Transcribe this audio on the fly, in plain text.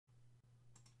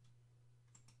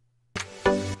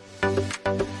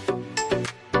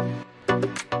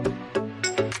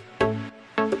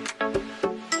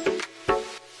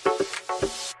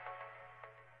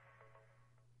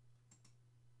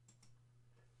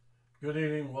Good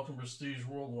evening. Welcome to Prestige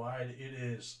Worldwide. It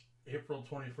is April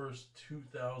 21st,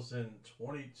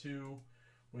 2022.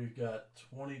 We've got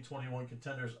 2021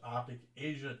 Contenders Optic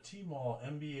Asia TMall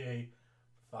NBA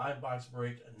 5-box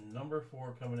break number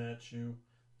 4 coming at you.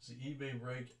 It's the eBay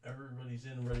break. Everybody's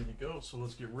in ready to go. So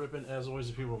let's get ripping. As always,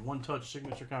 if you have a one-touch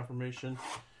signature confirmation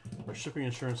or shipping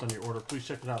insurance on your order, please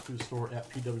check it out through the store at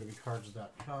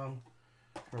pwcards.com.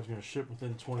 Car's going to ship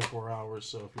within 24 hours,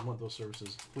 so if you want those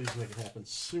services, please make it happen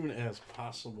soon as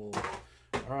possible.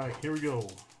 All right, here we go.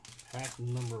 Pack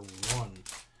number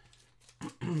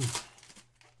 1.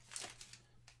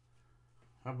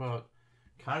 How about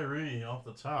Kyrie off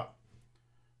the top?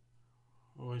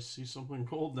 Oh, I see something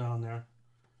cold down there.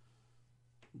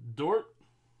 Dort.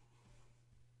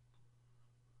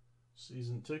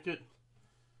 Season ticket.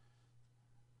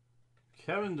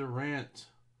 Kevin Durant.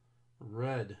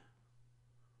 Red.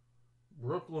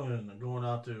 Brooklyn going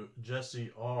out to Jesse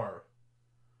R.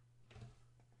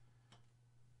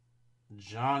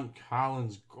 John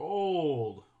Collins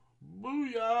gold.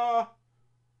 Booyah!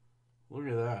 Look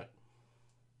at that.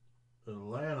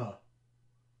 Atlanta.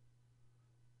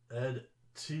 Ed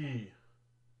T.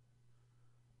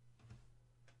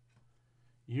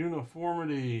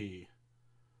 Uniformity.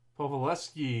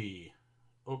 Povaleski.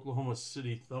 Oklahoma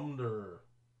City Thunder.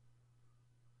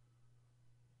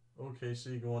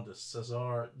 OKC going to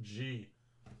Cesar G.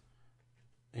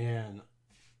 And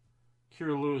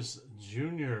Kira Lewis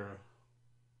Jr.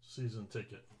 season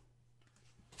ticket.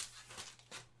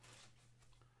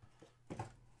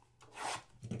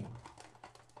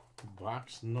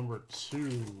 Box number 2.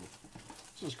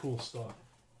 This is cool stuff.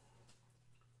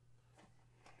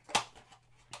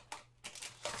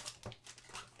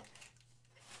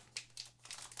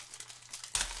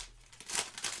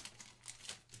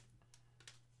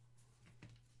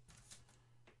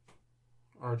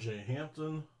 RJ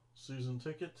Hampton season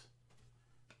ticket.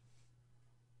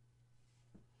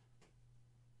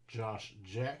 Josh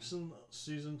Jackson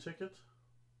season ticket.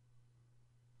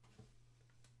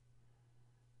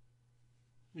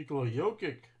 Nikola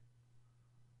Jokic,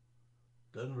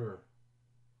 Denver.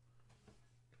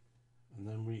 And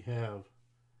then we have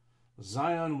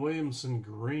Zion Williamson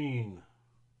green.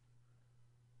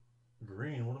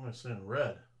 Green, what am I saying?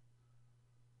 Red.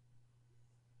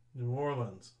 New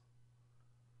Orleans.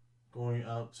 Going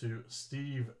out to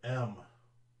Steve M.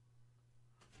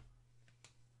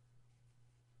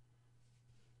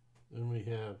 Then we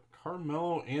have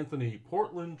Carmelo Anthony,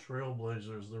 Portland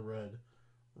Trailblazers, the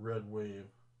red wave.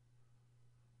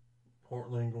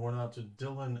 Portland going out to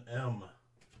Dylan M.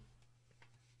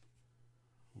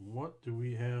 What do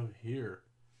we have here?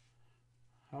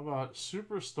 How about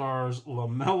Superstars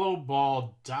LaMelo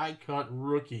Ball die cut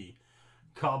rookie?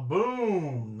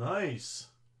 Kaboom! Nice.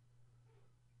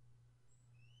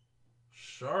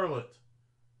 Charlotte,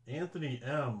 Anthony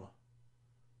M.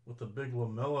 with the big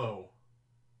LaMelo.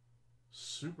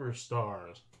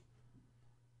 Superstars.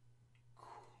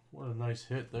 What a nice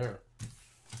hit there.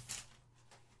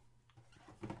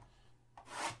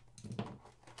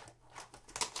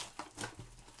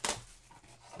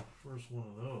 First one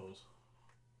of those.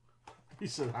 He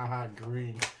said, haha,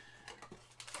 green.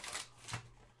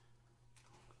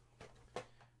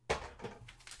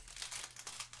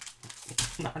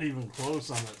 Not even close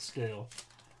on that scale.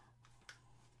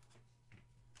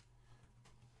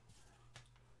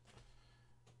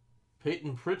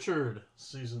 Peyton Pritchard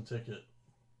season ticket.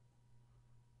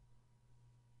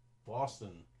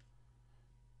 Boston.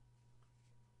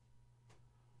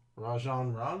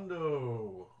 Rajon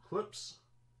Rondo Clips.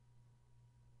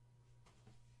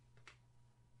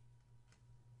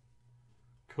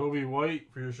 Kobe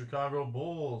White for your Chicago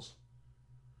Bulls.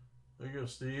 There you go,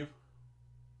 Steve.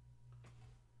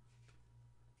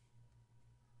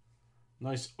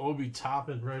 Nice Obi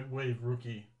Toppin red wave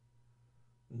rookie.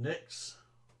 Knicks.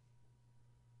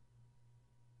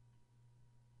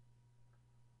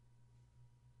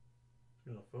 It's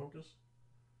gonna focus.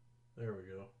 There we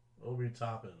go. Obi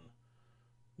Toppin.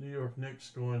 New York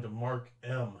Knicks going to Mark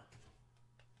M.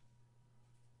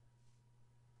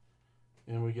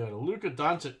 And we got a Luka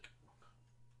Doncic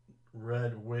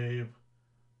red wave.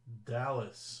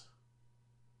 Dallas.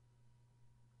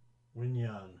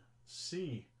 Winyan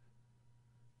C.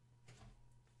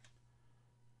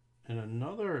 And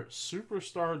another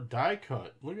superstar die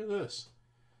cut. Look at this.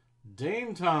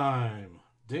 Dame time.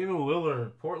 Damian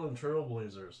Lillard, Portland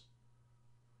Trailblazers.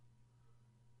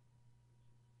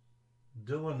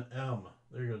 Dylan M.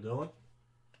 There you go, Dylan.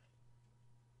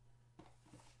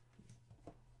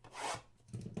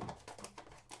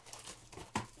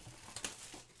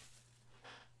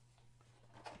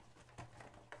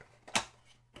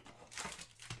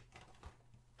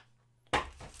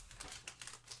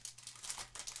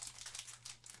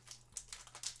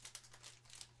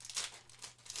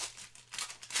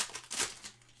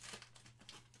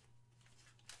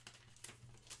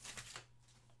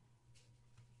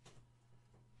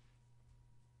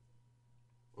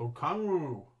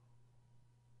 Okongwu,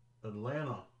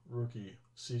 Atlanta rookie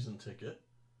season ticket.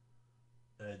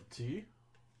 Ed T.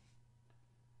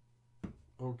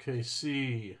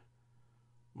 OKC,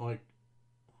 Mike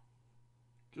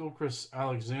Gilchrist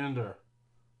Alexander.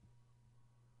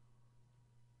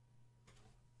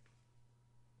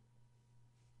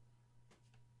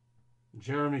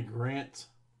 Jeremy Grant,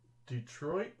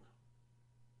 Detroit.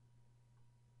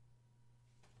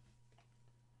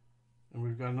 And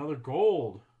we've got another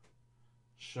gold.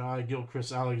 Shai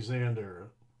Gilchrist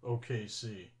Alexander,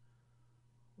 OKC.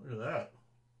 Look at that.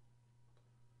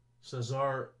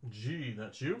 Cesar G,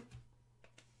 that's you?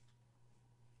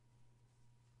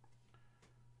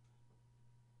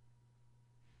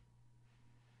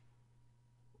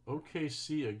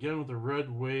 OKC again with the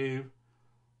red wave.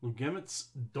 Lugemitz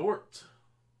Dort.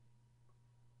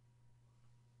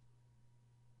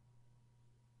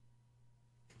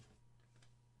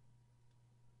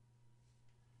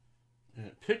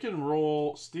 And pick and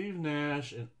roll, Steve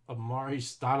Nash and Amari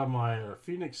Stoudemire,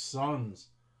 Phoenix Suns.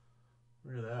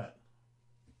 Look at that.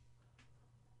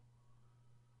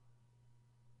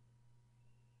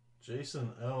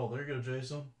 Jason L. There you go,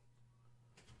 Jason.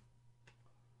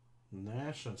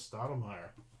 Nash and Stoudemire.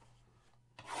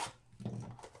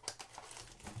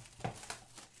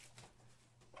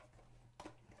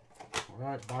 All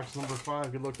right, box number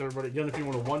 5. Good luck to everybody. Again, if you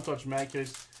want a one-touch mag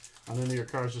case on any of your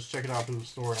cards, just check it out through the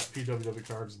store at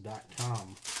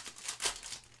pwwcards.com.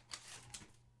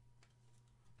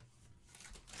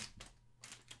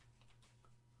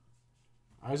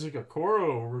 Isaac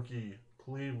Okoro, rookie,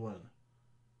 Cleveland.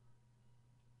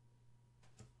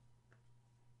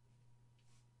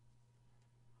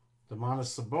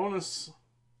 Domantas Sabonis,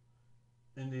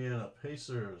 Indiana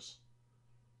Pacers.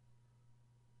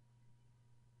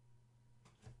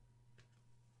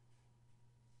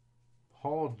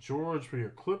 Paul George for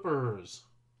your Clippers.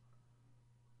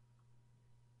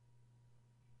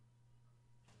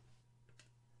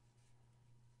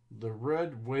 The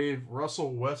red wave,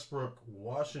 Russell Westbrook,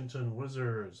 Washington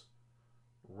Wizards.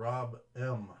 Rob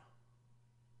M.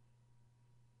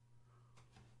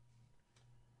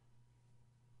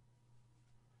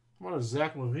 How about a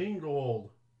Zach LaVine gold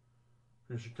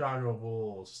for Chicago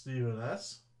Bulls, Stephen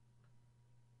S.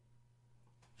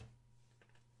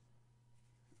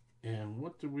 And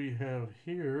what do we have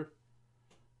here?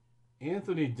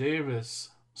 Anthony Davis,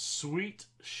 Sweet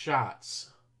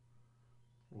Shots.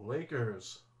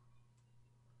 Lakers.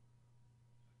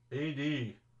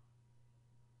 AD.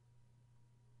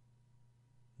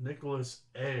 Nicholas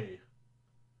A.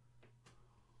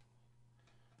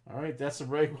 All right, that's a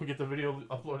break. We'll get the video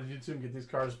uploaded to YouTube and get these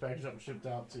cards packaged up and shipped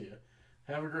out to you.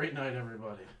 Have a great night,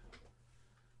 everybody.